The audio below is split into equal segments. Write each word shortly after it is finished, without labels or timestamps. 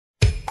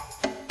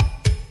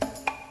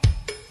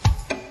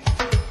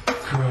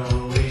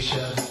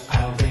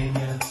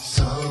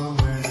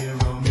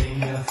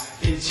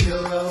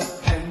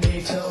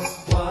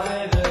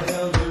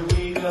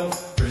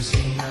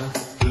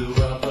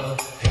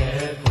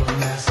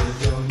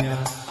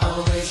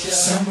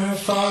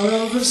far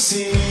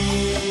overseas.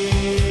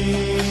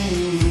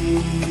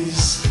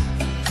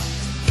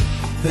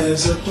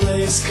 There's a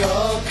place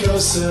called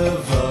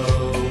Kosovo.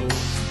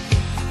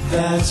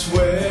 That's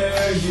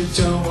where you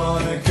don't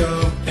want to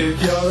go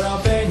if you're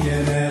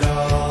Albanian at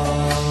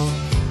all.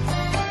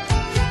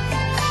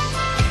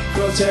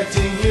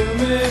 Protecting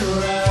human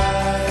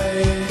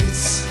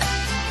rights,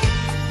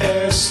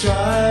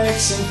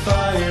 airstrikes and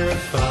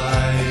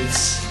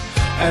firefights.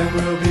 And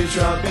we'll be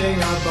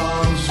dropping our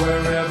bombs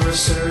wherever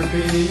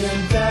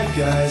Serbian bad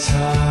guys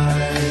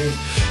hide.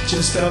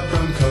 Just up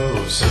from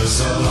Kosovo.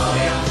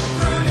 Somalia,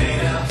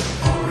 Grenada,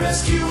 or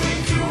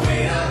rescuing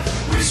Kuwait.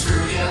 We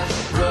screwed ya,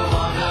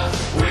 Rwanda.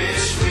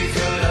 Wish we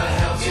could have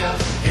helped ya.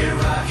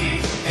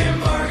 Iraqi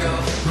embargo.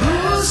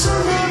 Rules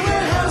are what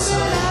we're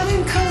housing out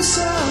in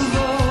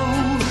Kosovo.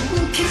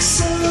 We'll kick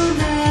some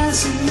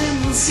ass and then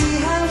we'll see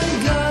how it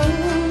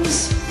goes.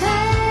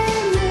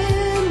 And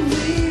then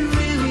we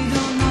really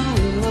don't know.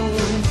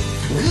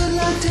 Good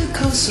luck to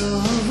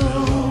Kosovo.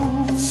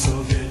 So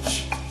bitch,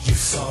 you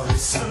sorry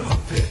son of a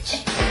bitch.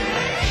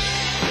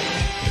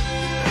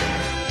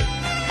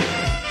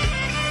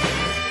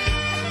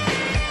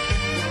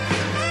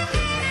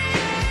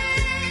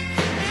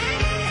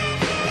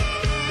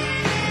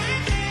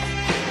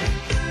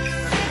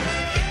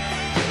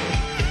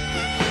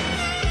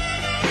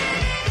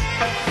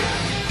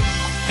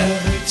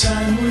 Every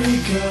time we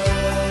go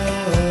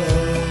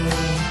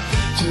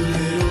to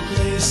little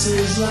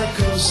places like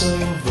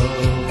Kosovo,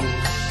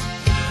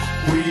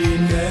 we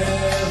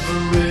never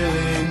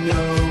really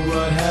know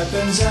what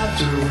happens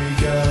after we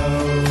go.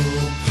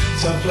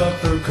 Tough luck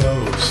for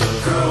Kosovo.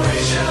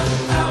 Croatia,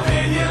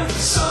 Albania,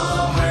 Somalia.